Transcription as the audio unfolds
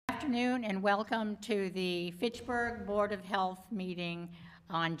afternoon and welcome to the Fitchburg Board of Health meeting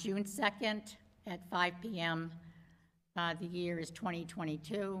on June 2nd at 5 p.m. The year is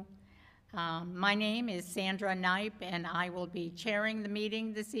 2022. My name is Sandra Knipe and I will be chairing the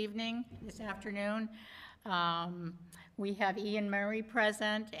meeting this afternoon. We have Ian Murray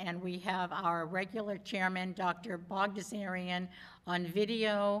present and we have our regular chairman, Dr. Bogdasarian, on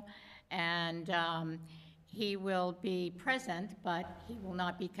video, and he will be present, but he will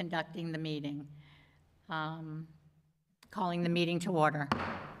not be conducting the meeting. Calling the meeting to order.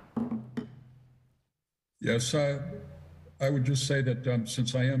 Yes, I would just say that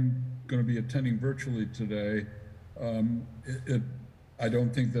since I am going to be attending virtually today, I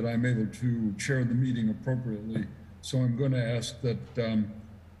don't think that I'm able to chair the meeting appropriately. So I'm going to ask that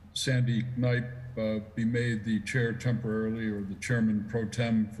Sandy Knipe be made the chair temporarily, or the chairman pro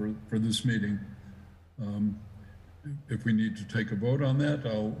tem for this meeting. If we need to take a vote on that,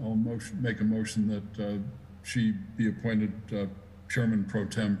 I'll make a motion that she be appointed chairman pro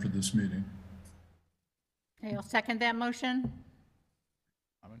tem for this meeting. Okay, I'll second that motion.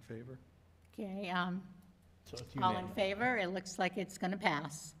 I'm in favor. Okay, So it's all in unanimous. favor? It looks like it's going to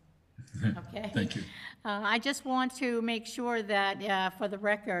pass. Okay. Thank you. I just want to make sure that for the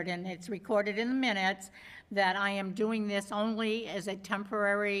record, and it's recorded in the minutes, that I am doing this only as a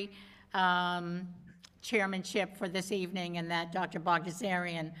temporary chairmanship for this evening, and that Dr.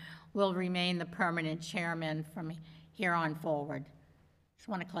 Bogdasarian will remain the permanent chairman from here on forward. Just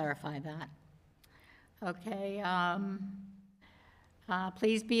want to clarify that. Okay.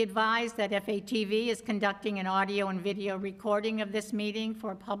 Please be advised that FATV is conducting an audio and video recording of this meeting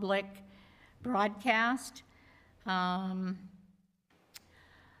for public broadcast.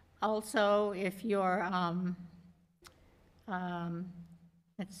 Also, if you're,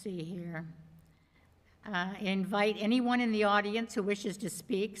 let's see here. Invite anyone in the audience who wishes to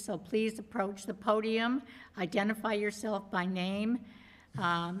speak, so please approach the podium, identify yourself by name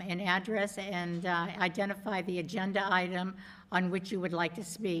and address, and identify the agenda item on which you would like to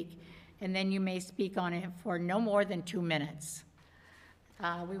speak, and then you may speak on it for no more than 2 minutes.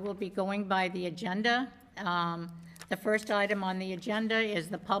 We will be going by the agenda. The first item on the agenda is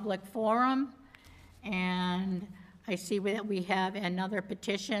the public forum, and I see that we have another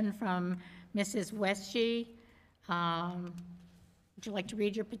petition from Mrs. Westshee. Would you like to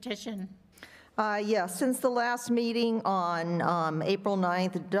read your petition? Yes, since the last meeting on April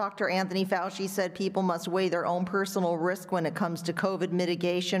 9th, Dr. Anthony Fauci said people must weigh their own personal risk when it comes to COVID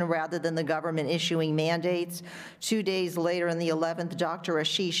mitigation rather than the government issuing mandates. 2 days later, on the 11th, Dr.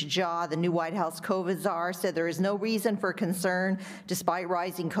 Ashish Jha, the new White House COVID czar, said there is no reason for concern despite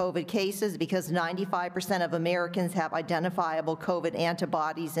rising COVID cases because 95% of Americans have identifiable COVID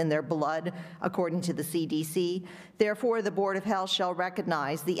antibodies in their blood, according to the CDC. Therefore, the Board of Health shall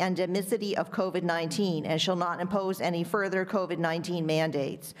recognize the endemicity of COVID-19 and shall not impose any further COVID-19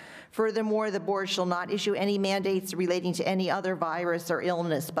 mandates. Furthermore, the board shall not issue any mandates relating to any other virus or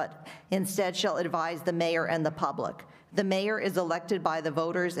illness, but instead shall advise the mayor and the public. The mayor is elected by the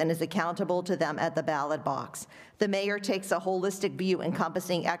voters and is accountable to them at the ballot box. The mayor takes a holistic view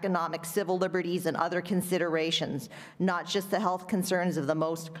encompassing economic, civil liberties, and other considerations, not just the health concerns of the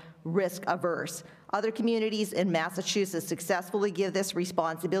most risk-averse. Other communities in Massachusetts successfully give this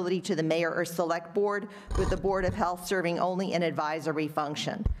responsibility to the mayor or select board, with the Board of Health serving only an advisory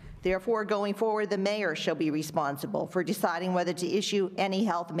function. Therefore, going forward, the mayor shall be responsible for deciding whether to issue any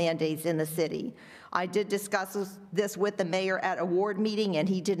health mandates in the city. I did discuss this with the mayor at a ward meeting, and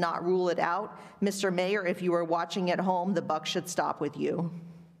he did not rule it out. Mr. Mayor, if you are watching at home, the buck should stop with you.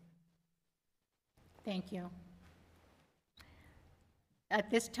 Thank you. At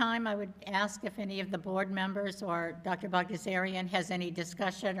this time, I would ask if any of the board members or Dr. Bogdasarian has any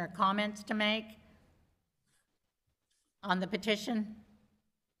discussion or comments to make on the petition.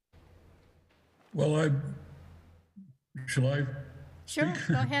 Well, shall I? Sure,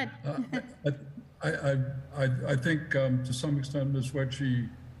 go ahead. I think to some extent Ms. Wetchie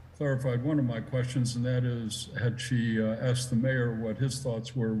clarified one of my questions, and that is, had she asked the mayor what his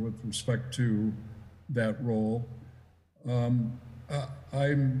thoughts were with respect to that role.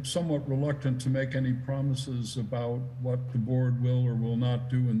 I'm somewhat reluctant to make any promises about what the board will or will not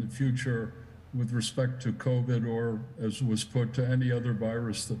do in the future with respect to COVID, or, as was put, to any other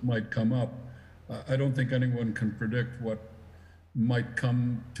virus that might come up. I don't think anyone can predict what might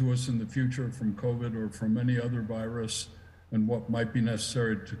come to us in the future from COVID or from any other virus, and what might be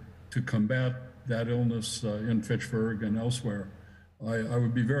necessary to combat that illness in Fitchburg and elsewhere. I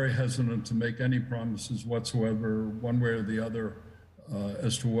would be very hesitant to make any promises whatsoever, one way or the other,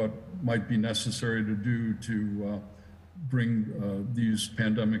 as to what might be necessary to do to bring these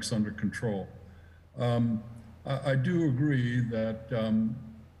pandemics under control. I do agree that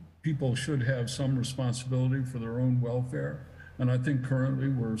people should have some responsibility for their own welfare. And I think currently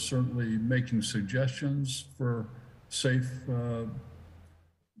we're certainly making suggestions for safe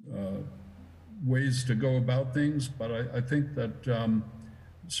ways to go about things. But I think that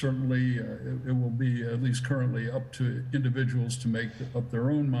certainly it will be, at least currently, up to individuals to make up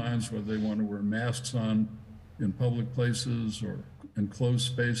their own minds whether they want to wear masks in public places or in closed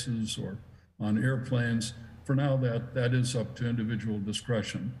spaces or on airplanes. For now, that is up to individual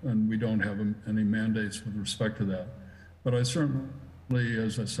discretion, and we don't have any mandates with respect to that. But I certainly,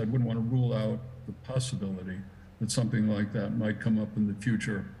 as I said, wouldn't want to rule out the possibility that something like that might come up in the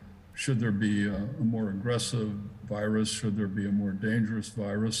future. Should there be a more aggressive virus, should there be a more dangerous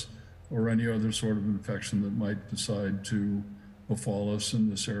virus, or any other sort of infection that might decide to befall us in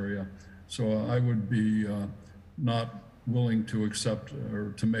this area. So I would be not willing to accept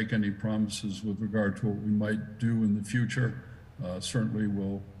or to make any promises with regard to what we might do in the future. Certainly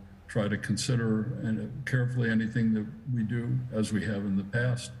we'll try to consider carefully anything that we do, as we have in the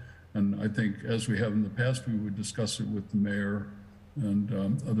past. And I think as we have in the past, we would discuss it with the mayor and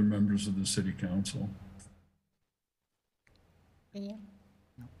other members of the city council. Ian?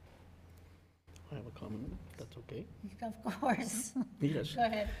 I have a comment, if that's okay. Of course. Yes. Go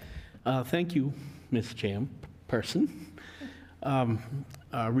ahead. Thank you, Ms. Chairperson.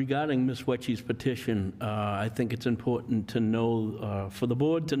 Regarding Ms. Wetchy's petition, I think it's important to know, for the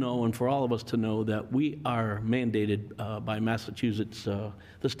board to know and for all of us to know that we are mandated by Massachusetts,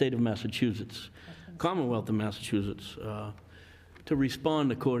 the state of Massachusetts, Commonwealth of Massachusetts, to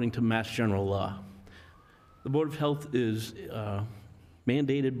respond according to Mass General Law. The Board of Health is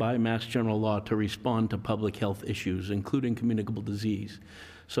mandated by Mass General Law to respond to public health issues, including communicable disease.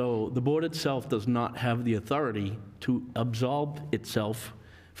 So the board itself does not have the authority to absolve itself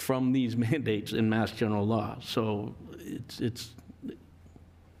from these mandates in Mass General Law. So it's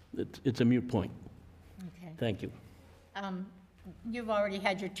a moot point. Okay. Thank you. You've already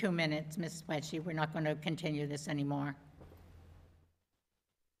had your 2 minutes, Ms. Wetchy. We're not going to continue this anymore.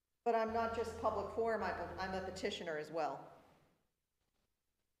 But I'm not just public forum, I'm a petitioner as well.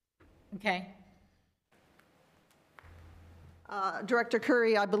 Okay? Director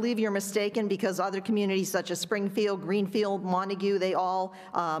Curry, I believe you're mistaken because other communities such as Springfield, Greenfield, Montague, they all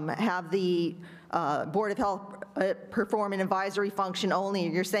have the Board of Health perform an advisory function only.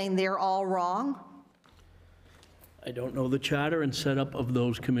 You're saying they're all wrong? I don't know the charter and setup of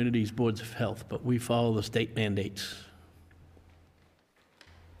those communities' boards of health, but we follow the state mandates.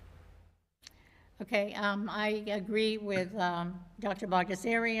 Okay, I agree with Dr.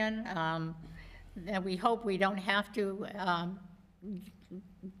 Bogdasarian that we hope we don't have to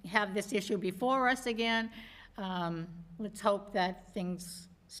have this issue before us again. Let's hope that things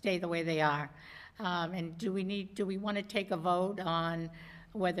stay the way they are. And do we want to take a vote on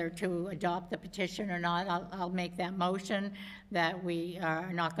whether to adopt the petition or not? I'll make that motion that we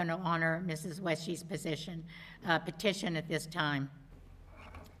are not going to honor Mrs. Wetchy's petition at this time.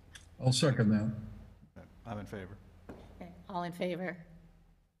 I'll second that. I'm in favor. Okay, all in favor?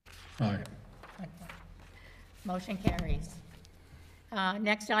 Aye. Okay. Motion carries.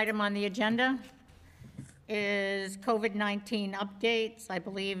 Next item on the agenda is COVID-19 updates. I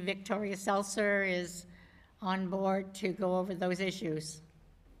believe Victoria Seltzer is on board to go over those issues.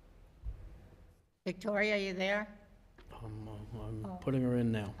 Victoria, are you there? I'm putting her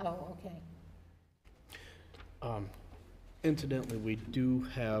in now. Oh, okay. Incidentally, we do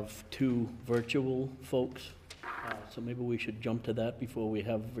have 2 virtual folks, so maybe we should jump to that before we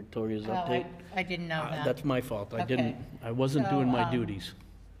have Victoria's Oh, update. I didn't know that. That's my fault. Okay. I wasn't So, doing my duties.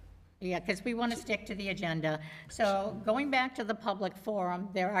 Yeah, because we want to stick to the agenda. So going back to the public forum,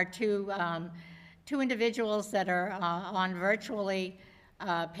 there are two individuals that are on virtually,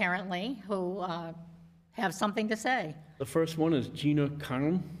 apparently, who have something to say. The first one is Gina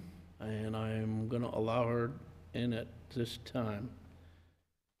Carm, and I'm going to allow her in at this time.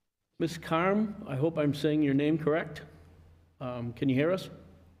 Ms. Carm, I hope I'm saying your name correct. Can you hear us?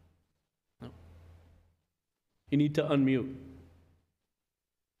 No. You need to unmute.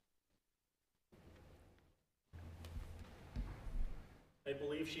 I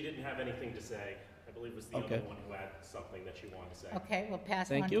believe she didn't have anything to say. I believe it was the Okay. other one who had something that she wanted to say. Okay, we'll pass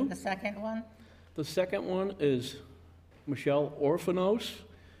Thank on to you. the second one. The second one is Michelle Orphanos.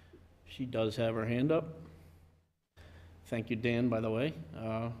 She does have her hand up. Thank you, Dan, by the way.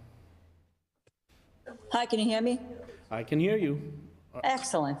 Hi, can you hear me? I can hear you.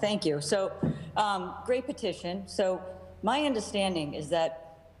 Excellent, thank you. So, great petition. So, my understanding is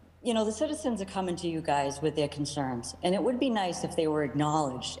that you know, the citizens are coming to you guys with their concerns, and it would be nice if they were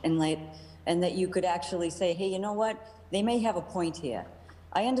acknowledged and that you could actually say, hey, you know what? They may have a point here.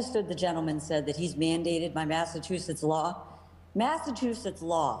 I understood the gentleman said that he's mandated by Massachusetts law. Massachusetts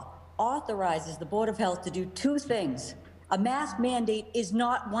law authorizes the Board of Health to do two things. A mask mandate is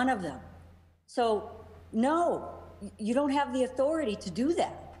not one of them. So, no, you don't have the authority to do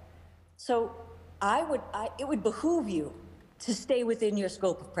that. So it would behoove you to stay within your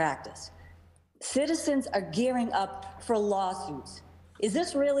scope of practice. Citizens are gearing up for lawsuits. Is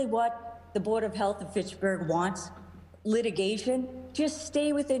this really what the Board of Health of Fitchburg wants? Litigation? Just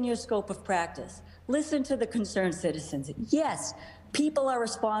stay within your scope of practice. Listen to the concerned citizens. Yes, people are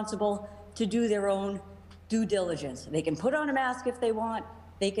responsible to do their own due diligence. They can put on a mask if they want.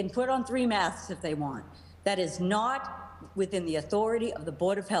 They can put on 3 masks if they want. That is not within the authority of the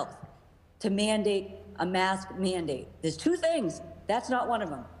Board of Health to mandate a mask mandate. There's 2 things. That's not one of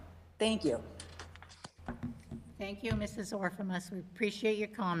them. Thank you. Thank you, Mrs. Orphemus. We appreciate your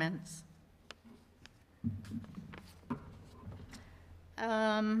comments.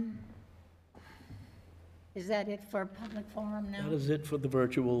 Is that it for public forum now? That is it for the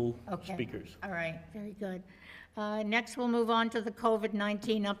virtual Okay. speakers. All right, very good. Next, we'll move on to the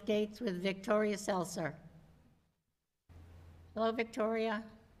COVID-19 updates with Victoria Seltzer. Hello, Victoria.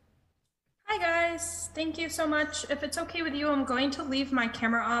 Hi guys, thank you so much. If it's okay with you, I'm going to leave my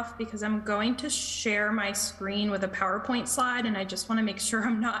camera off because I'm going to share my screen with a PowerPoint slide, and I just want to make sure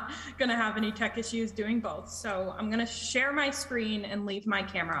I'm not going to have any tech issues doing both. So I'm going to share my screen and leave my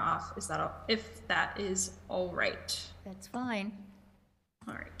camera off. If that is all right? That's fine.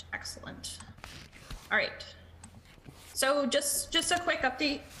 All right, excellent. All right. So just a quick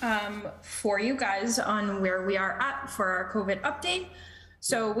update for you guys on where we are at for our COVID update.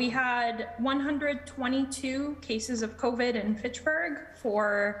 So we had 122 cases of COVID in Fitchburg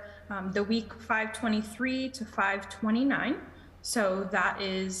for the week 5/23 to 5/29. So that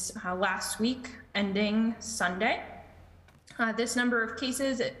is last week ending Sunday. This number of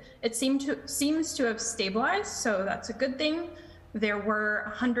cases, it seems to have stabilized, so that's a good thing. There were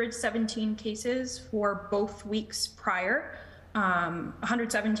 117 cases for both weeks prior.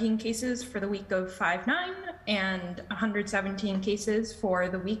 117 cases for the week of 5/9 and 117 cases for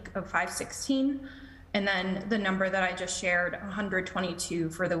the week of 5/16. And then the number that I just shared, 122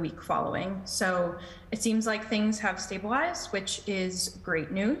 for the week following. So it seems like things have stabilized, which is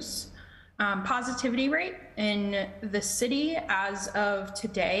great news. Positivity rate in the city as of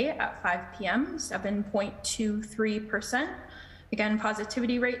today at 5 p.m., 7.23%. Again,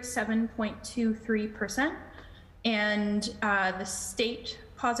 positivity rate, 7.23%. And the state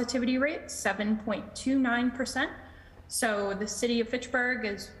positivity rate, 7.29%. So the city of Fitchburg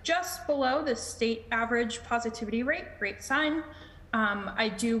is just below the state average positivity rate, great sign. I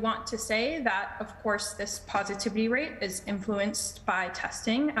do want to say that, of course, this positivity rate is influenced by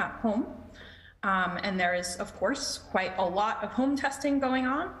testing at home. And there is, of course, quite a lot of home testing going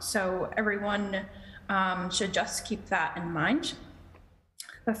on. So everyone should just keep that in mind.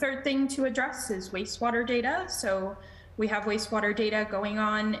 The third thing to address is wastewater data. So we have wastewater data going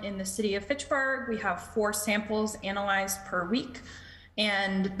on in the city of Fitchburg. We have 4 samples analyzed per week.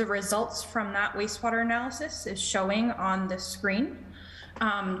 And the results from that wastewater analysis is showing on the screen.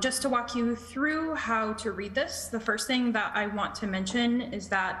 Just to walk you through how to read this, the first thing that I want to mention is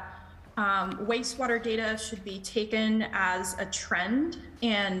that wastewater data should be taken as a trend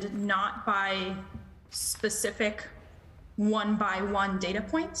and not by specific one-by-one data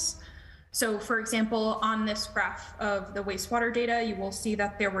points. So for example, on this graph of the wastewater data, you will see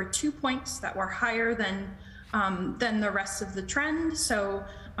that there were 2 points that were higher than the rest of the trend. So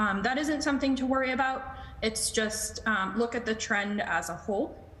that isn't something to worry about. It's just look at the trend as a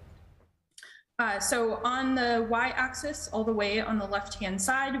whole. So on the y-axis, all the way on the left-hand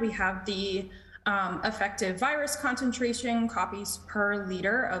side, we have the effective virus concentration copies per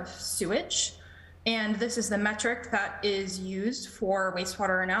liter of sewage. And this is the metric that is used for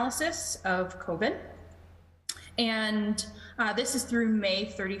wastewater analysis of COVID. And this is through May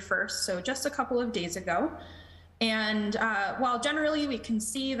 31st, so just a couple of days ago. And while generally we can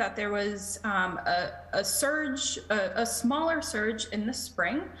see that there was a surge, a smaller surge in the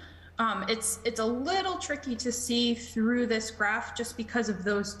spring, it's a little tricky to see through this graph just because of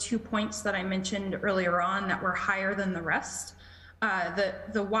those 2 points that I mentioned earlier on that were higher than the rest.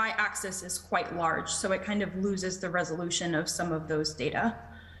 The y-axis is quite large, so it kind of loses the resolution of some of those data.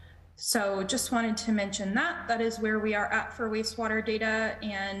 So just wanted to mention that. That is where we are at for wastewater data,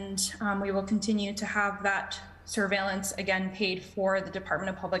 and we will continue to have that surveillance, again, paid for the Department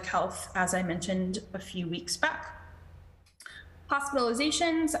of Public Health, as I mentioned a few weeks back.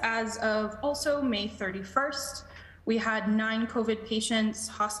 Hospitalizations as of also May 31st, we had 9 COVID patients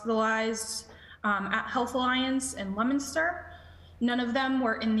hospitalized at Health Alliance in Leominster. None of them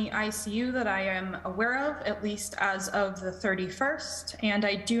were in the ICU that I am aware of, at least as of the 31st, and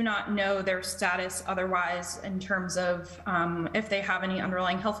I do not know their status otherwise in terms of if they have any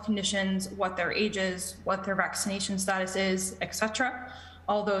underlying health conditions, what their age is, what their vaccination status is, etc.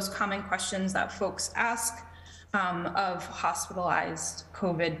 All those common questions that folks ask of hospitalized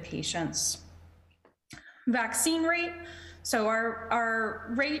COVID patients. Vaccine rate. So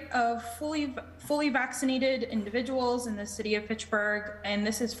our rate of fully vaccinated individuals in the city of Fitchburg, and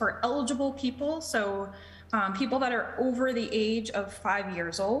this is for eligible people, so people that are over the age of 5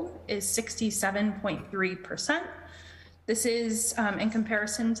 years old, is 67.3%. This is in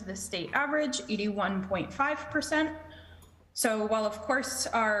comparison to the state average, 81.5%. So while of course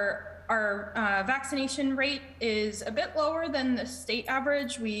our vaccination rate is a bit lower than the state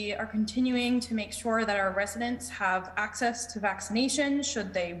average, we are continuing to make sure that our residents have access to vaccination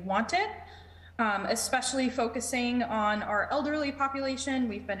should they want it, especially focusing on our elderly population.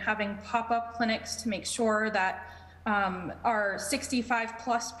 We've been having pop-up clinics to make sure that our 65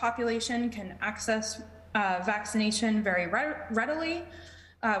 plus population can access vaccination very readily.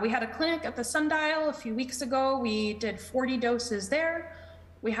 We had a clinic at the Sundial a few weeks ago. We did 40 doses there.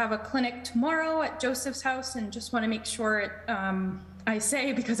 We have a clinic tomorrow at Joseph's House, and just want to make sure I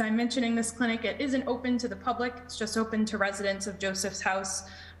say, because I'm mentioning this clinic, it isn't open to the public. It's just open to residents of Joseph's House.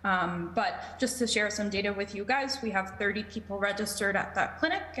 But just to share some data with you guys, we have 30 people registered at that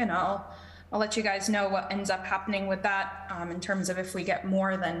clinic, and I'll let you guys know what ends up happening with that in terms of if we get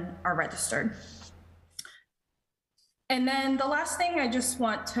more than are registered. And then the last thing I just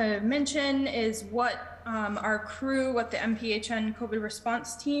want to mention is what our crew, what the MPHN COVID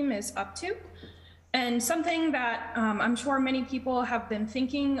response team is up to. And something that I'm sure many people have been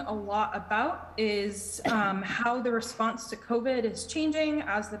thinking a lot about is how the response to COVID is changing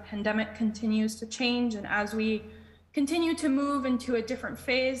as the pandemic continues to change and as we continue to move into a different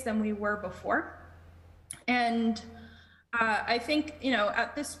phase than we were before. And I think, you know,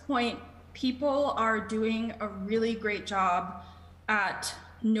 at this point, people are doing a really great job at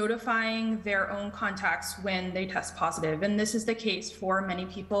notifying their own contacts when they test positive. And this is the case for many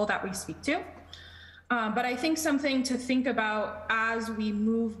people that we speak to. But I think something to think about as we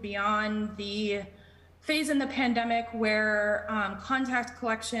move beyond the phase in the pandemic where contact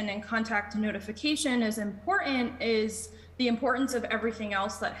collection and contact notification is important is the importance of everything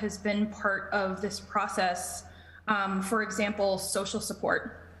else that has been part of this process. For example, social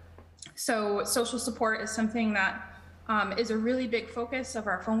support. So social support is something that is a really big focus of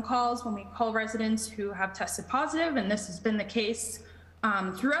our phone calls when we call residents who have tested positive, and this has been the case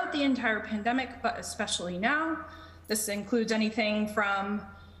throughout the entire pandemic, but especially now. This includes anything from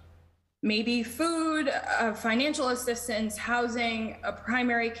maybe food, financial assistance, housing, a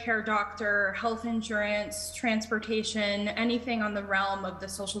primary care doctor, health insurance, transportation, anything on the realm of the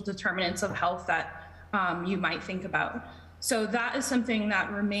social determinants of health that you might think about. So that is something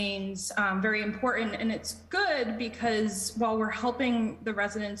that remains very important, and it's good because while we're helping the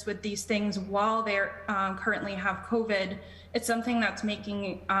residents with these things while they currently have COVID, it's something that's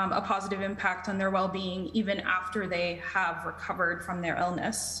making a positive impact on their well-being even after they have recovered from their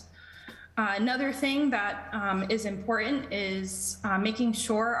illness. Another thing that is important is making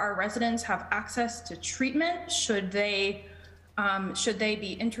sure our residents have access to treatment should they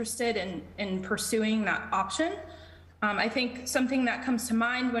be interested in pursuing that option. I think something that comes to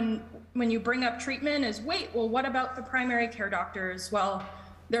mind when you bring up treatment is, wait, well, what about the primary care doctors? Well,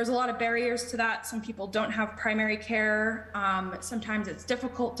 there's a lot of barriers to that. Some people don't have primary care. Sometimes it's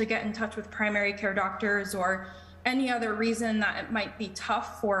difficult to get in touch with primary care doctors or any other reason that it might be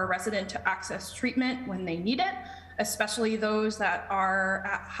tough for a resident to access treatment when they need it, especially those that are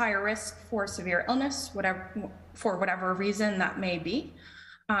at higher risk for severe illness, for whatever reason that may be.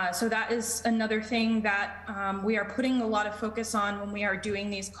 So that is another thing that we are putting a lot of focus on when we are doing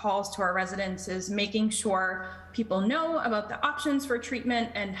these calls to our residents, is making sure people know about the options for treatment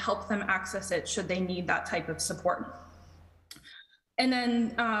and help them access it should they need that type of support. And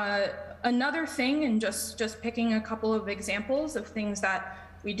then another thing, and just picking a couple of examples of things that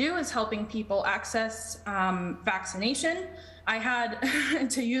we do, is helping people access vaccination. I had,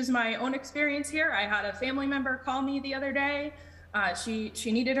 to use my own experience here, I had a family member call me the other day.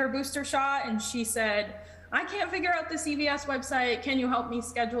 She needed her booster shot, and she said, I can't figure out the CVS website. Can you help me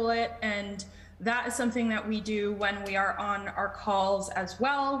schedule it? And that is something that we do when we are on our calls as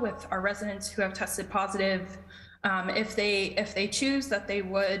well with our residents who have tested positive. If they choose that they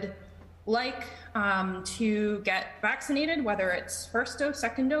would like to get vaccinated, whether it's first dose,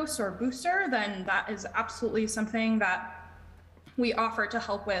 second dose, or booster, then that is absolutely something that we offer to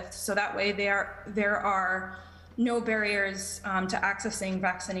help with. So that way there are no barriers to accessing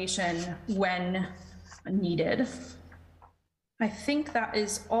vaccination when needed. I think that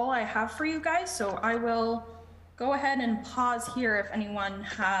is all I have for you guys. So I will go ahead and pause here if anyone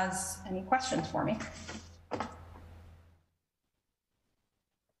has any questions for me.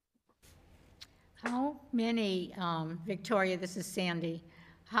 How many, Victoria, this is Sandy,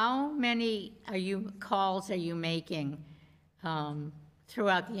 how many calls are you making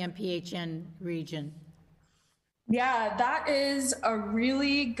throughout the MPHN region? Yeah, that is a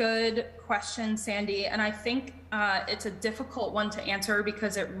really good question, Sandy. And I think it's a difficult one to answer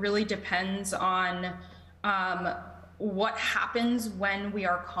because it really depends on what happens when we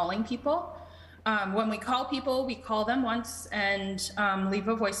are calling people. When we call people, we call them once and leave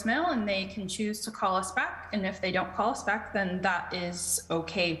a voicemail, and they can choose to call us back. And if they don't call us back, then that is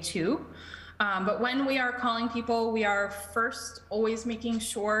okay too. But when we are calling people, we are first always making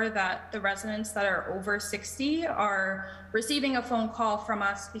sure that the residents that are over 60 are receiving a phone call from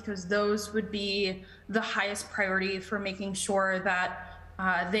us, because those would be the highest priority for making sure that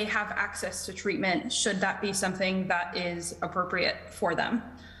they have access to treatment, should that be something that is appropriate for them.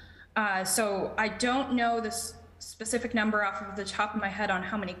 So I don't know the specific number off of the top of my head on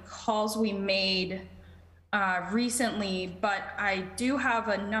how many calls we made recently, but I do have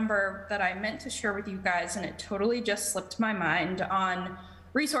a number that I meant to share with you guys, and it totally just slipped my mind, on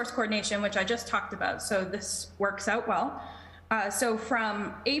resource coordination, which I just talked about. So this works out well. So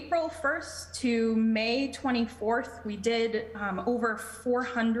from April 1st to May 24th, we did over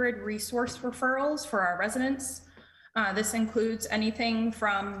 400 resource referrals for our residents. This includes anything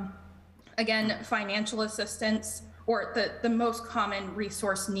from, again, financial assistance, or the most common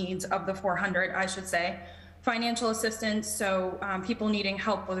resource needs of the 400, I should say. Financial assistance, so people needing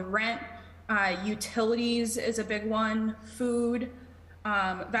help with rent, utilities is a big one, food,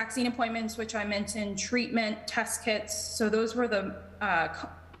 vaccine appointments, which I mentioned, treatment, test kits. So those were the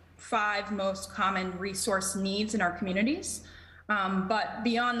 5 most common resource needs in our communities. But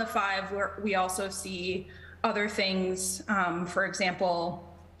beyond the 5, we also see other things, for example,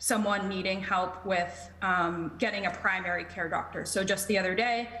 someone needing help with getting a primary care doctor. So just the other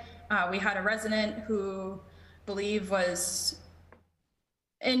day, we had a resident who I believe was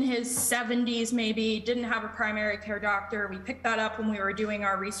in his 70s, maybe, didn't have a primary care doctor. We picked that up when we were doing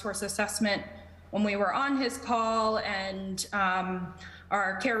our resource assessment, when we were on his call, and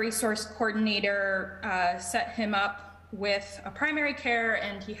our care resource coordinator set him up with a primary care,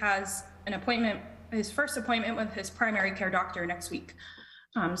 and he has an appointment, his first appointment with his primary care doctor next week.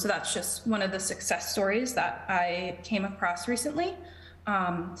 So that's just one of the success stories that I came across recently.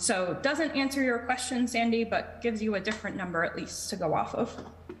 So doesn't answer your question, Sandy, but gives you a different number at least to go off of.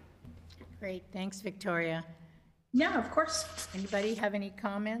 Great, thanks, Victoria. Yeah, of course. Anybody have any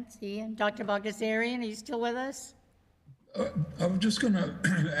comments? Ian, Dr. Bagdasarian, are you still with us? I was just going to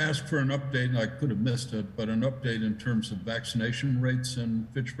ask for an update, and I could have missed it, but an update in terms of vaccination rates in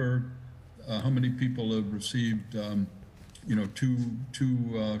Fitchburg. How many people have received,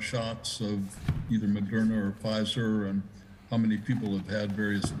 two shots of either Moderna or Pfizer, and how many people have had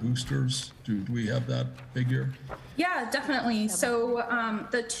various boosters? Do we have that figure? Yeah, definitely. So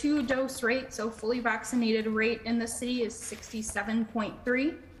the 2-dose rate, so fully vaccinated rate in the city is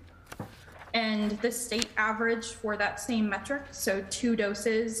 67.3. And the state average for that same metric, so 2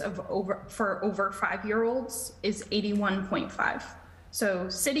 doses for over 5-year-olds, is 81.5. So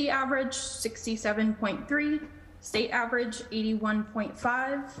city average 67.3, state average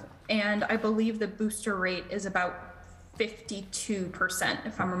 81.5, and I believe the booster rate is about 52%,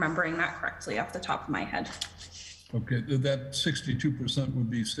 if I'm remembering that correctly off the top of my head. Okay, that 62% would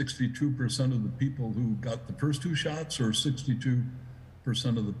be 62% of the people who got the first 2 shots, or 62%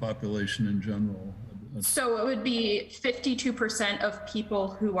 of the population in general? So it would be 52% of people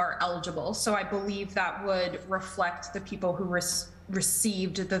who are eligible. So I believe that would reflect the people who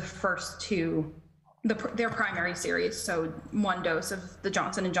received the first 2, their primary series. So 1 dose of the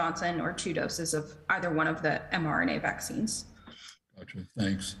Johnson & Johnson or 2 doses of either one of the mRNA vaccines. Gotcha,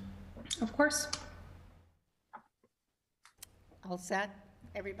 thanks. Of course. All set,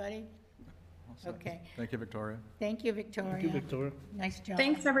 everybody? Okay. Thank you, Victoria. Thank you, Victoria. Thank you, Victoria. Nice job.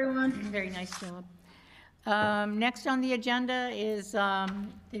 Thanks, everyone. Very nice job. Next on the agenda is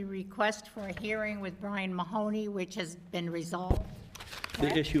the request for a hearing with Brian Mahoney, which has been resolved.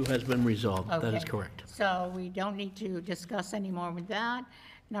 The issue has been resolved. That is Okay. correct. So we don't need to discuss any more with that.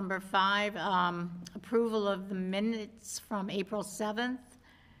 Number 5, approval of the minutes from April 7th.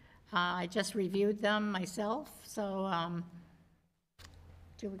 I just reviewed them myself, so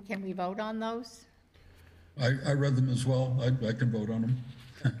can we vote on those? I read them as well. I can vote on them.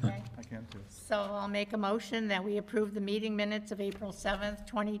 Okay. I can too. So I'll make a motion that we approve the meeting minutes of April 7th,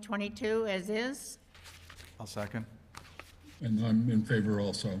 2022 as is. I'll second. And I'm in favor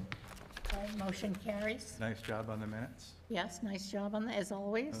also. Okay, motion carries. Nice job on the minutes. Yes, nice job on that, as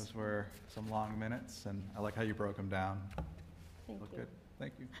always. Those were some long minutes, and I like how you broke them down. Thank Look you. good.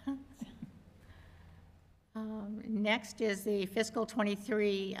 Thank you. Next is the fiscal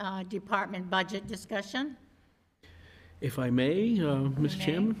 '23 department budget discussion. If I may, Mr. You may.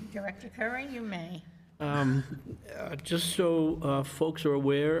 Chairman? Director Curry, you may. Just so folks are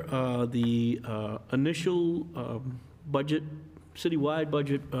aware, the initial budget, citywide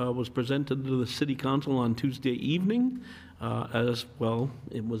budget, was presented to the city council on Tuesday evening. As well,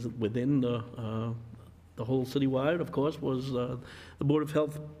 it was within the whole citywide, of course, was the Board of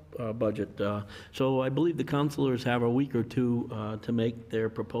Health budget. So I believe the councilors have a week or two to make their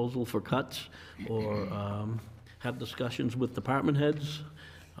proposal for cuts or have discussions with department heads.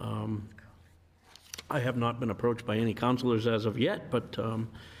 I have not been approached by any councilors as of yet, but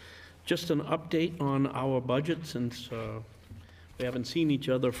just an update on our budget since we haven't seen each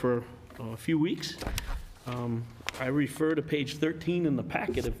other for a few weeks. I refer to page 13 in the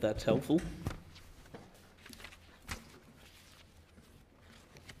packet if that's helpful.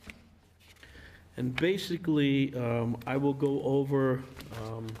 And basically, I will go over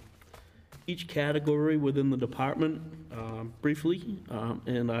each category within the department briefly,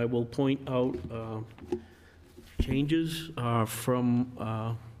 and I will point out changes from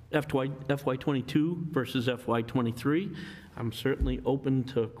FY22 versus FY23. I'm certainly open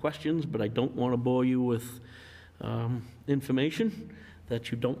to questions, but I don't want to bore you with information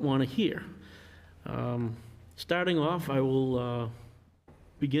that you don't want to hear. Starting off, I will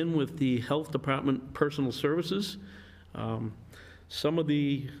begin with the Health Department Personal Services. Some of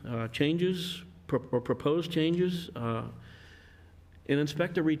the changes, proposed changes, an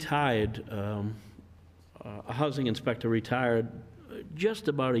inspector retired, a housing inspector retired just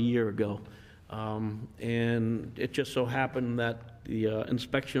about a year ago. And it just so happened that the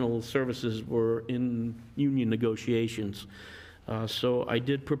inspectional services were in union negotiations. So I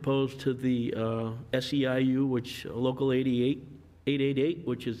did propose to the SEIU, which Local 888,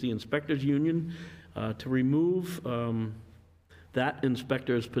 which is the inspectors union, to remove that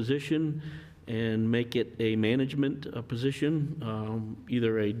inspector's position and make it a management position,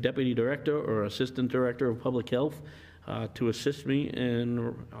 either a deputy director or assistant director of public health, to assist me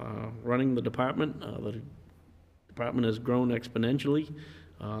in running the department. The department has grown exponentially.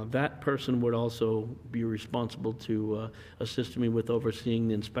 That person would also be responsible to assist me with overseeing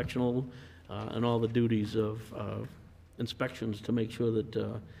the inspectional and all the duties of inspections to make sure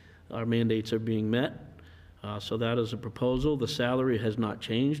that our mandates are being met. So that is a proposal. The salary has not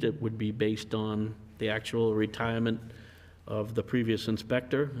changed. It would be based on the actual retirement of the previous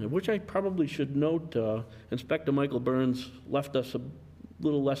inspector, which I probably should note, Inspector Michael Burns left us a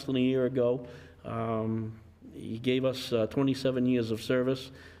little less than a year ago. He gave us 27 years of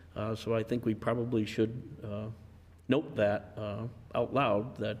service, so I think we probably should note that out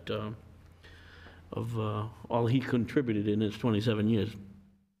loud, that of all he contributed in his 27 years.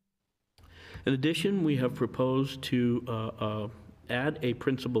 In addition, we have proposed to add a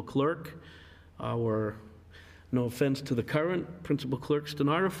principal clerk. No offense to the current principal clerk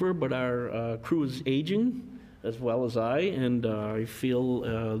stenographer, but our crew is aging, as well as I, and I feel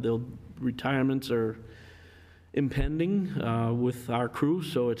the retirements are impending with our crew,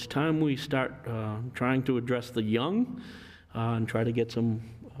 so it's time we start trying to address the young and try to get some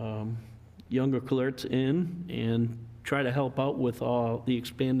younger clerks in and try to help out with all the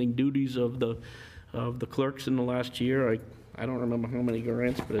expanding duties of the clerks in the last year. I don't remember how many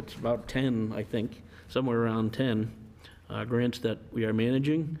grants, but it's about 10, I think, somewhere around 10 grants that we are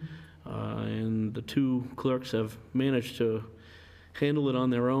managing. And the two clerks have managed to handle it on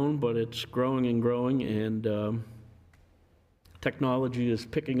their own, but it's growing and growing, and technology is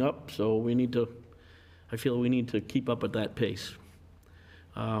picking up, so I feel we need to keep up at that pace.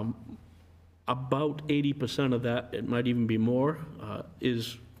 About 80% of that, it might even be more,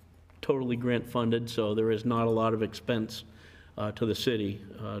 is totally grant funded, so there is not a lot of expense to the city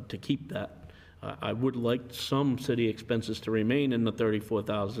to keep that. I would like some city expenses to remain in the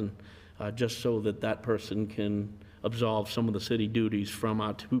 $34,000, just so that that person can absolve some of the city duties from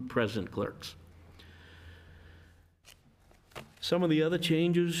our two present clerks. Some of the other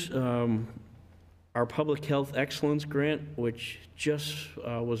changes, our Public Health Excellence Grant, which just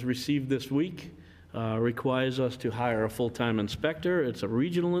was received this week, requires us to hire a full-time inspector. It's a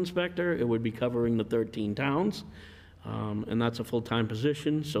regional inspector. It would be covering the 13 towns, and that's a full-time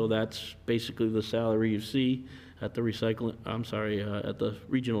position, so that's basically the salary you see at the at the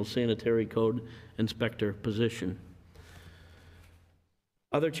Regional Sanitary Code Inspector position.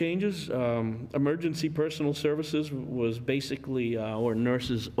 Other changes, emergency personal services was basically our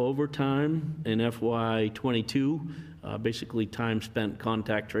nurses' overtime in FY '22, basically time spent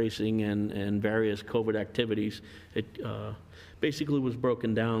contact tracing and various COVID activities. It basically was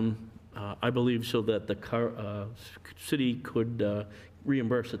broken down, I believe, so that the city could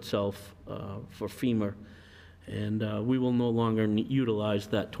reimburse itself for FEMA, and we will no longer utilize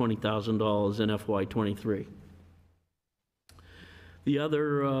that $20,000 in FY '23. The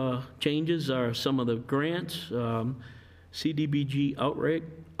other changes are some of the grants. CDBG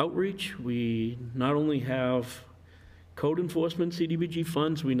outreach, we not only have code enforcement CDBG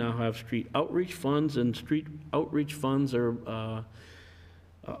funds, we now have street outreach funds, and street outreach funds are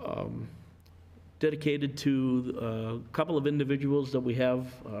dedicated to a couple of individuals that we have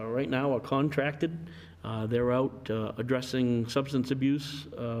right now are contracted. They're out addressing substance abuse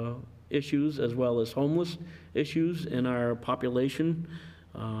issues as well as homeless issues in our population.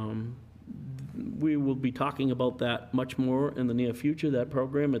 We will be talking about that much more in the near future, that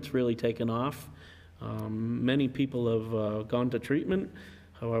program. It's really taken off. Many people have gone to treatment.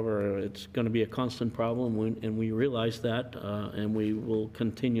 However, it's going to be a constant problem, and we realize that, and we will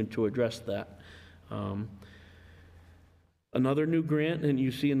continue to address that. Another new grant, and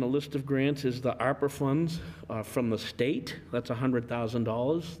you see in the list of grants, is the ARPA funds from the state. That's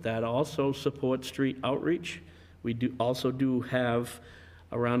 $100,000. That also supports street outreach. We also do have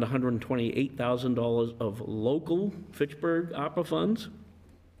around $128,000 of local Fitchburg ARPA funds.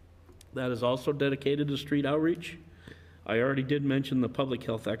 That is also dedicated to street outreach. I already did mention the Public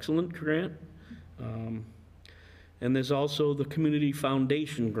Health Excellence Grant. And there's also the Community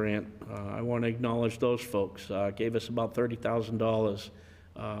Foundation Grant. I want to acknowledge those folks. Gave us about $30,000.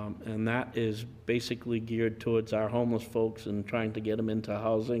 And that is basically geared towards our homeless folks and trying to get them into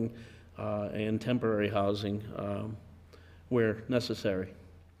housing and temporary housing where necessary.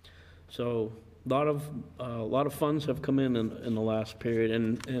 So a lot of funds have come in the last period,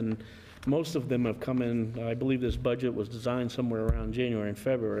 and most of them have come in. I believe this budget was designed somewhere around January and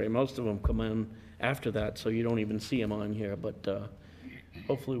February. Most of them come in after that, so you don't even see them on here, but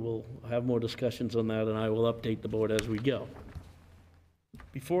hopefully we'll have more discussions on that, and I will update the board as we go.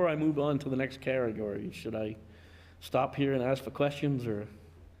 Before I move on to the next category, should I stop here and ask for questions, or?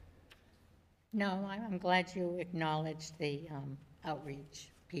 No, I'm glad you acknowledged the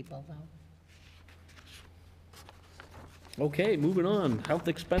outreach people, though. Okay, moving on. Health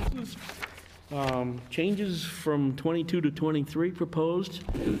expenses. Changes from 22 to 23 proposed.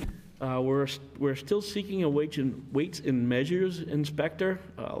 We're still seeking a weights and measures inspector.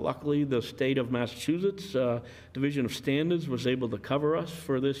 Luckily, the state of Massachusetts Division of Standards was able to cover us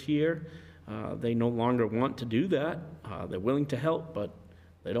for this year. They no longer want to do that. They're willing to help, but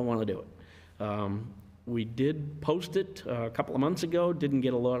they don't want to do it. We did post it a couple of months ago, didn't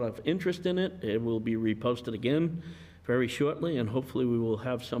get a lot of interest in it. It will be reposted again very shortly, and hopefully we will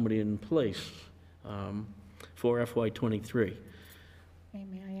have somebody in place for FY23.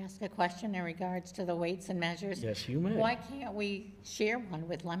 May I ask a question in regards to the weights and measures? Yes, you may. Why can't we share one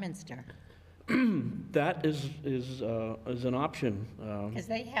with Leominster? That is an option. Because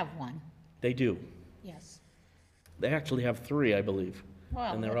they have one, They do. yes. They actually have 3, I believe.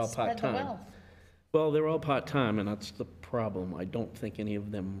 Well, And they're all let's spread the part-time. wealth. Well, they're all part-time, and that's the problem. I don't think any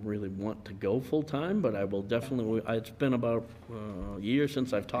of them really want to go full-time, but I will definitely, it's been about a year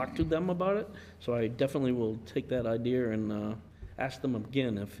since I've talked to them about it, so I definitely will take that idea and ask them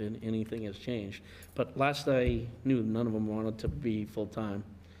again if anything has changed. But last I knew, none of them wanted to be full-time.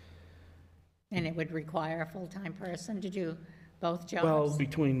 And it would require a full-time person to do both jobs? Well,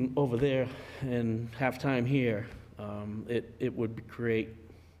 between over there and half-time here, it would create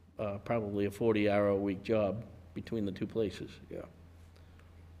probably a 40-hour-a-week job between the two places, yeah.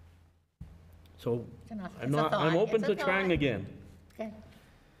 So It's enough. I'm It's a I'm thought. open It's to a trying thought. again. Okay.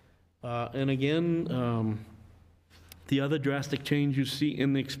 And again, the other drastic change you see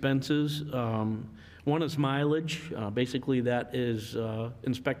in the expenses, one is mileage. Basically, that is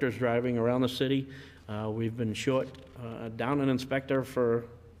inspectors driving around the city. We've been short down an inspector for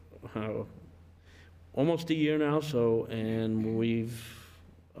almost a year now, and we've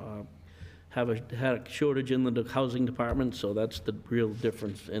had a shortage in the housing department, so that's the real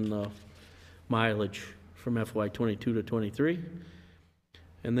difference in the mileage from FY '22 to '23.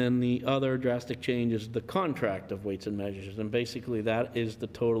 And then the other drastic change is the contract of Weights and Measures, and basically that is the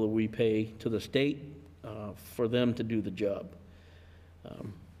total we pay to the state for them to do the job.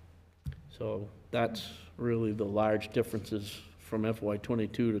 So that's really the large differences from FY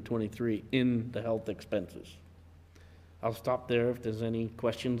 '22 to '23 in the health expenses. I'll stop there if there's any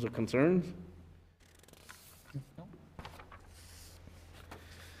questions or concerns.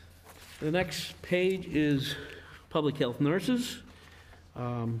 The next page is public health nurses.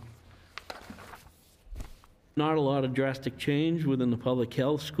 Not a lot of drastic change within the public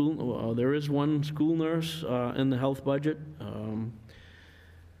health school. There is one school nurse in the health budget.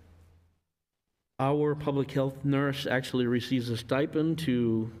 Our public health nurse actually receives a stipend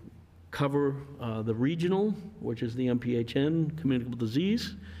to cover the regional, which is the MPHN, communicable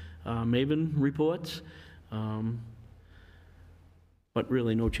disease, MAVEN reports. But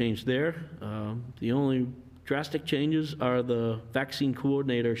really no change there. The only drastic changes are the vaccine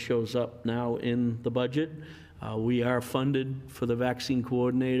coordinator shows up now in the budget. We are funded for the vaccine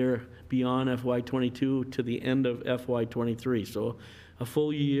coordinator beyond FY '22 to the end of FY '23. So a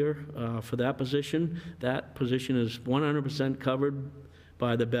full year for that position. That position is 100% covered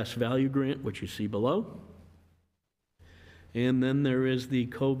by the Best Value Grant, which you see below. And then there is the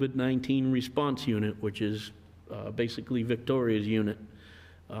COVID-19 response unit, which is basically Victoria's unit.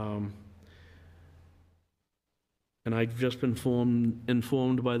 And I've just been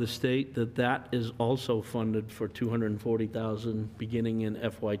informed by the state that that is also funded for $240,000 beginning in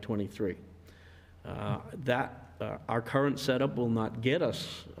FY '23. Our current setup will not get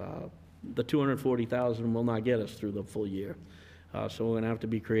us, the $240,000 will not get us through the full year. So we're gonna have to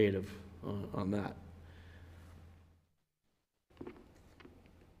be creative on that.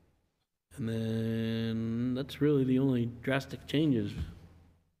 And then that's really the only drastic changes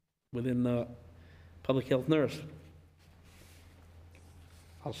within the public health nurse.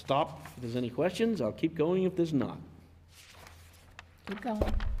 I'll stop if there's any questions. I'll keep going if there's not. Keep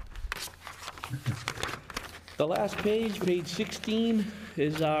going. The last page, page 16,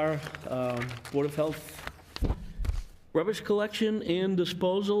 is our Board of Health rubbish collection and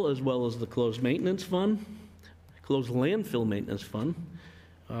disposal, as well as the closed maintenance fund, closed landfill maintenance fund.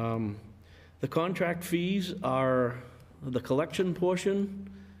 The contract fees are the collection portion.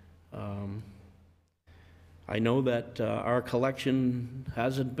 I know that our collection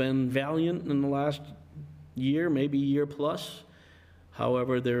hasn't been valiant in the last year, maybe year plus.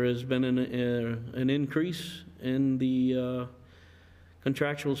 However, there has been an increase in the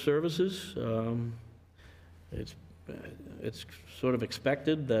contractual services. It's sort of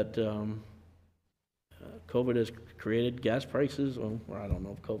expected that COVID has created gas prices. Well, I don't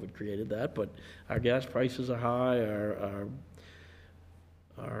know if COVID created that, but our gas prices are high,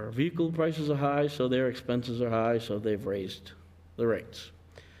 our vehicle prices are high, so their expenses are high, so they've raised the rates.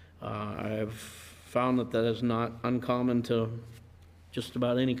 I've found that that is not uncommon to just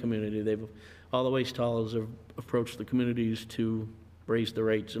about any community. All the waste haulers have approached the communities to raise the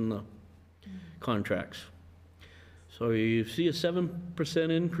rates in the contracts. So you see a 7%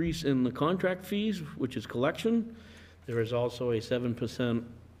 increase in the contract fees, which is collection. There is also a 7%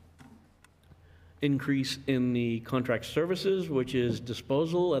 increase in the contract services, which is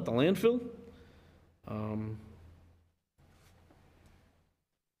disposal at the landfill.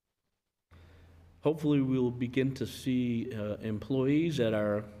 Hopefully we'll begin to see employees at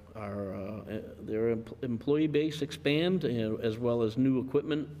their employee base expand, as well as new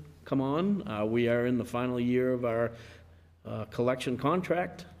equipment come on. We are in the final year of our collection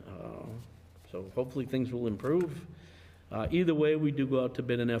contract, so hopefully things will improve. Either way, we do go out to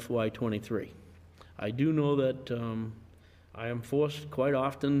bid in FY '23. I do know that I am forced quite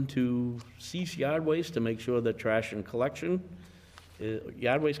often to cease yard waste to make sure that trash and collection,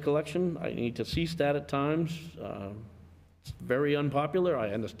 yard waste collection, I need to cease that at times. It's very unpopular, I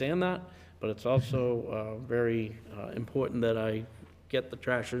understand that, but it's also very important that I get the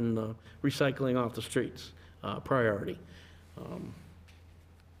trash and the recycling off the streets, priority.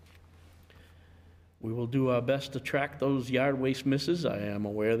 We will do our best to track those yard waste misses. I am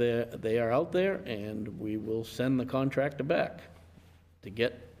aware that they are out there, and we will send the contractor back to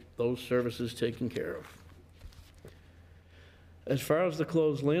get those services taken care of. As far as the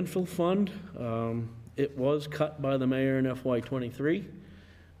closed landfill fund, it was cut by the mayor in FY '23.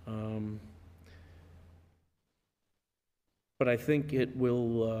 But I think it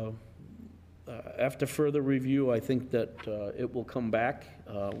will, after further review, I think that it will come back.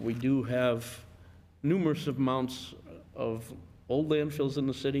 We do have numerous amounts of old landfills in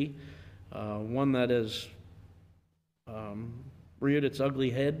the city. One that has reared its ugly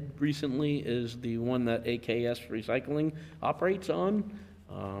head recently is the one that AKS Recycling operates on.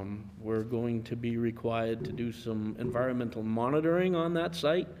 We're going to be required to do some environmental monitoring on that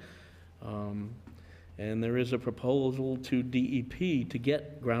site. And there is a proposal to DEP to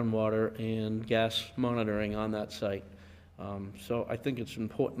get groundwater and gas monitoring on that site. So I think it's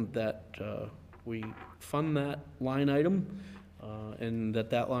important that we fund that line item, and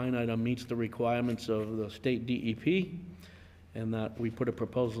that line item meets the requirements of the state DEP, and that we put a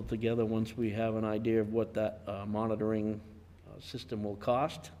proposal together once we have an idea of what that monitoring system will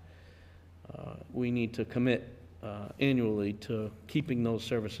cost. We need to commit annually to keeping those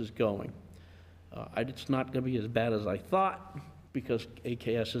services going. It's not going to be as bad as I thought, because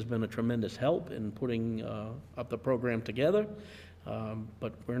AKS has been a tremendous help in putting up the program together,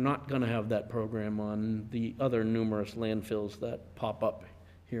 but we're not going to have that program on the other numerous landfills that pop up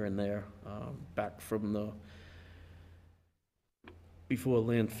here and there, back from before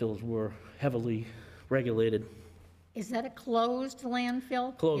landfills were heavily regulated. Is that a closed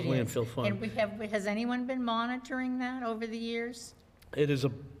landfill? Closed It is. landfill fund. And has anyone been monitoring that over the years? It is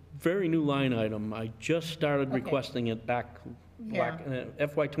a very new line item. I just started Okay. requesting it back,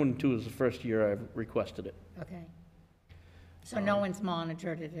 FY '22 is the first year I've requested it. Okay. So no one's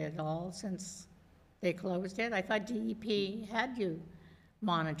monitored it at all since they closed it? I thought DEP had you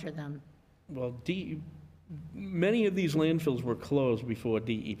monitor them. Well, many of these landfills were closed before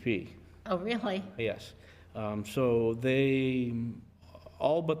DEP, Oh, really? yes. So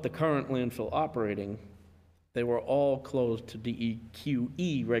all but the current landfill operating, they were all closed to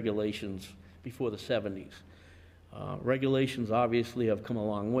DEQE regulations before the 70s. Regulations obviously have come a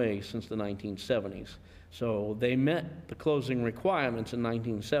long way since the 1970s. So they met the closing requirements in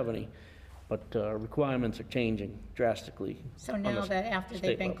 1970, but requirements are changing drastically. So on now the that after they've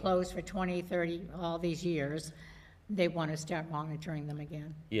state been level. closed for 20, 30, all these years, they want to start monitoring them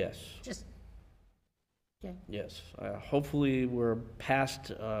again? Yes. Just, okay. Yes, hopefully we're past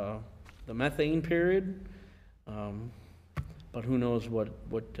the methane period, but who knows what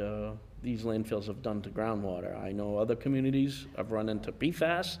these landfills have done to groundwater. I know other communities have run into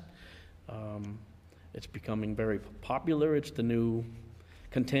PFAS. It's becoming very popular. It's the new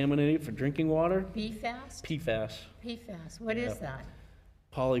contaminant for drinking water. PFAS? PFAS, PFAS, what is Yeah. that?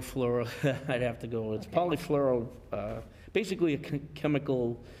 polyfluoro, I'd have to go, it's polyfluoro, basically a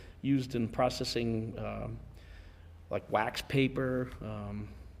chemical used in processing like wax paper,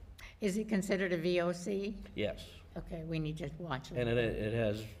 Is it considered a VOC? yes. Okay, we need to watch And it.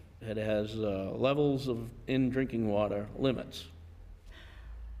 it has levels in drinking water limits.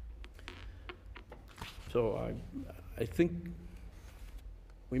 So I think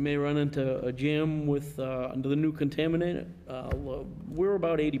we may run into a jam with under the new contaminant. We're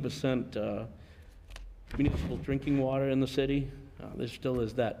about 80% municipal drinking water in the city. There still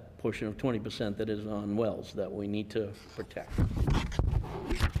is that portion of 20% that is on wells that we need to protect.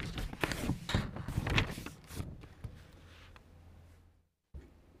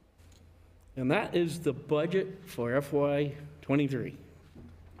 And that is the budget for FY '23.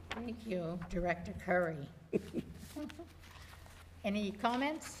 Thank you, Director Curry. Any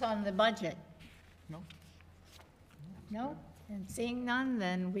comments on the budget? No. No? And seeing none,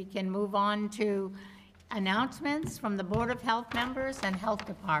 then we can move on to announcements from the Board of Health members and Health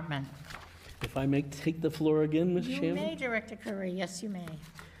Department. If I may take the floor again, Ms. You Chairman? may, Director Curry, yes, you may.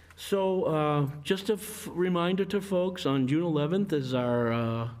 So just a reminder to folks, on June 11th is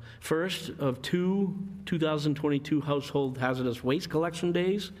our first of two 2022 Household Hazardous Waste Collection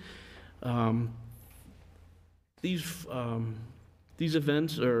Days. These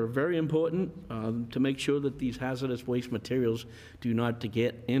events are very important to make sure that these hazardous waste materials do not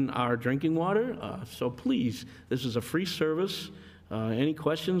get in our drinking water. So please, this is a free service. Any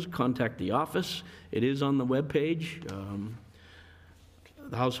questions, contact the office. It is on the webpage.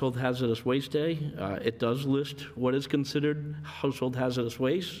 The Household Hazardous Waste Day. It does list what is considered household hazardous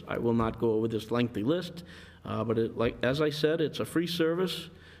waste. I will not go over this lengthy list, but as I said, it's a free service.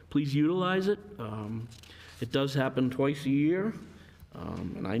 Please utilize it. It does happen twice a year,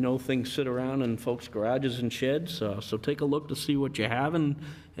 and I know things sit around in folks' garages and sheds, so take a look to see what you have in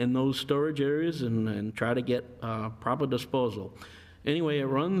those storage areas and try to get proper disposal. Anyway, it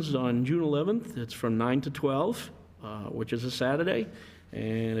runs on June 11th. It's from 9 to 12, which is a Saturday.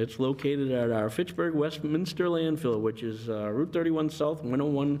 And it's located at our Fitchburg Westminster landfill, which is Route 31 South,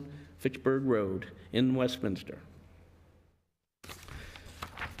 101 Fitchburg Road in Westminster.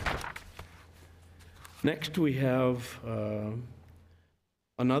 Next, we have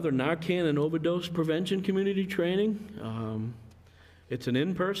another Narcan and overdose prevention community training. It's an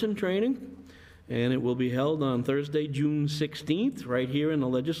in-person training, and it will be held on Thursday, June 16th, right here in the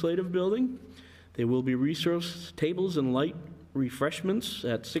Legislative Building. There will be resource tables and light refreshments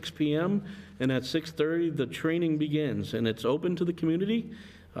at 6 p.m., and at 6:30, the training begins, and it's open to the community.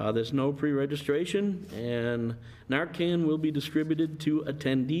 There's no pre-registration, and Narcan will be distributed to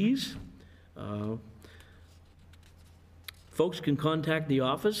attendees. Folks can contact the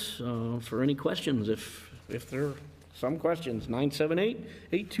office for any questions, if there are some questions.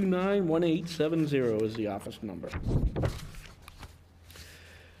 978-829-1870 is the office number.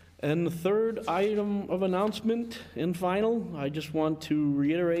 And the third item of announcement and final, I just want to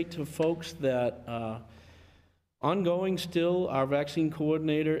reiterate to folks that ongoing still, our vaccine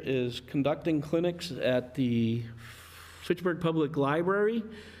coordinator is conducting clinics at the Fitchburg Public Library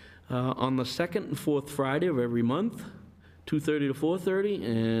on the second and fourth Friday of every month, 2:30 to 4:30,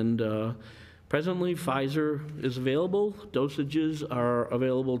 and presently Pfizer is available. Dosages are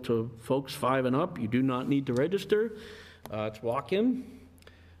available to folks 5 and up. You do not need to register. It's walk-in.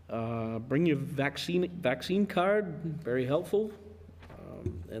 Bring your vaccine card, very helpful.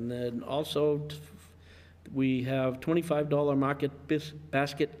 And then also, we have $25 Market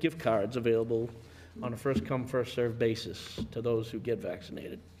Basket gift cards available on a first-come, first-served basis to those who get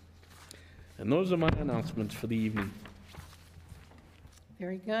vaccinated. And those are my announcements for the evening.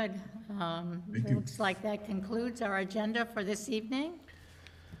 Very good. It looks like that concludes our agenda for this evening.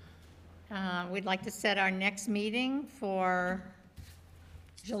 We'd like to set our next meeting for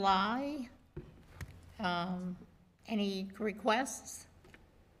July. Any requests?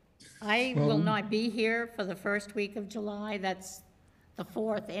 I will not be here for the first week of July. That's the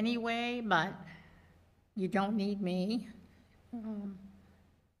 4th anyway, but you don't need me.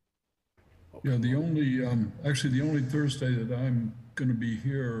 Yeah, the only, actually, the only Thursday that I'm going to be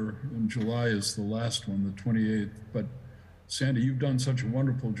here in July is the last one, the 28th. But Sandy, you've done such a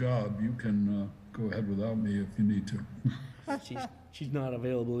wonderful job. You can go ahead without me if you need to. She's not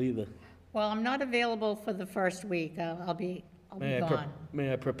available either. Well, I'm not available for the first week. I'll be gone.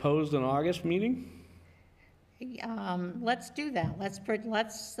 May I propose an August meeting? Let's do that. Let's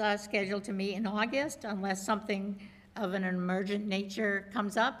schedule to meet in August unless something of an emergent nature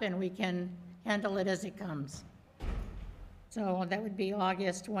comes up and we can handle it as it comes. So that would be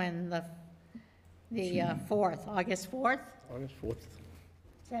August when the 4th, August 4th? August 4th.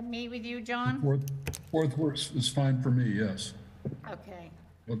 Does that meet with you, John? Fourth works is fine for me, yes. Okay.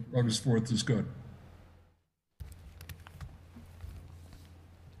 August 4th is good.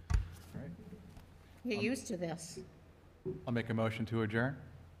 All right. Get used to this. I'll make a motion to adjourn.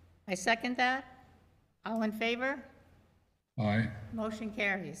 I second that. All in favor? Aye. Motion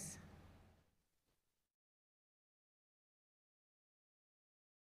carries.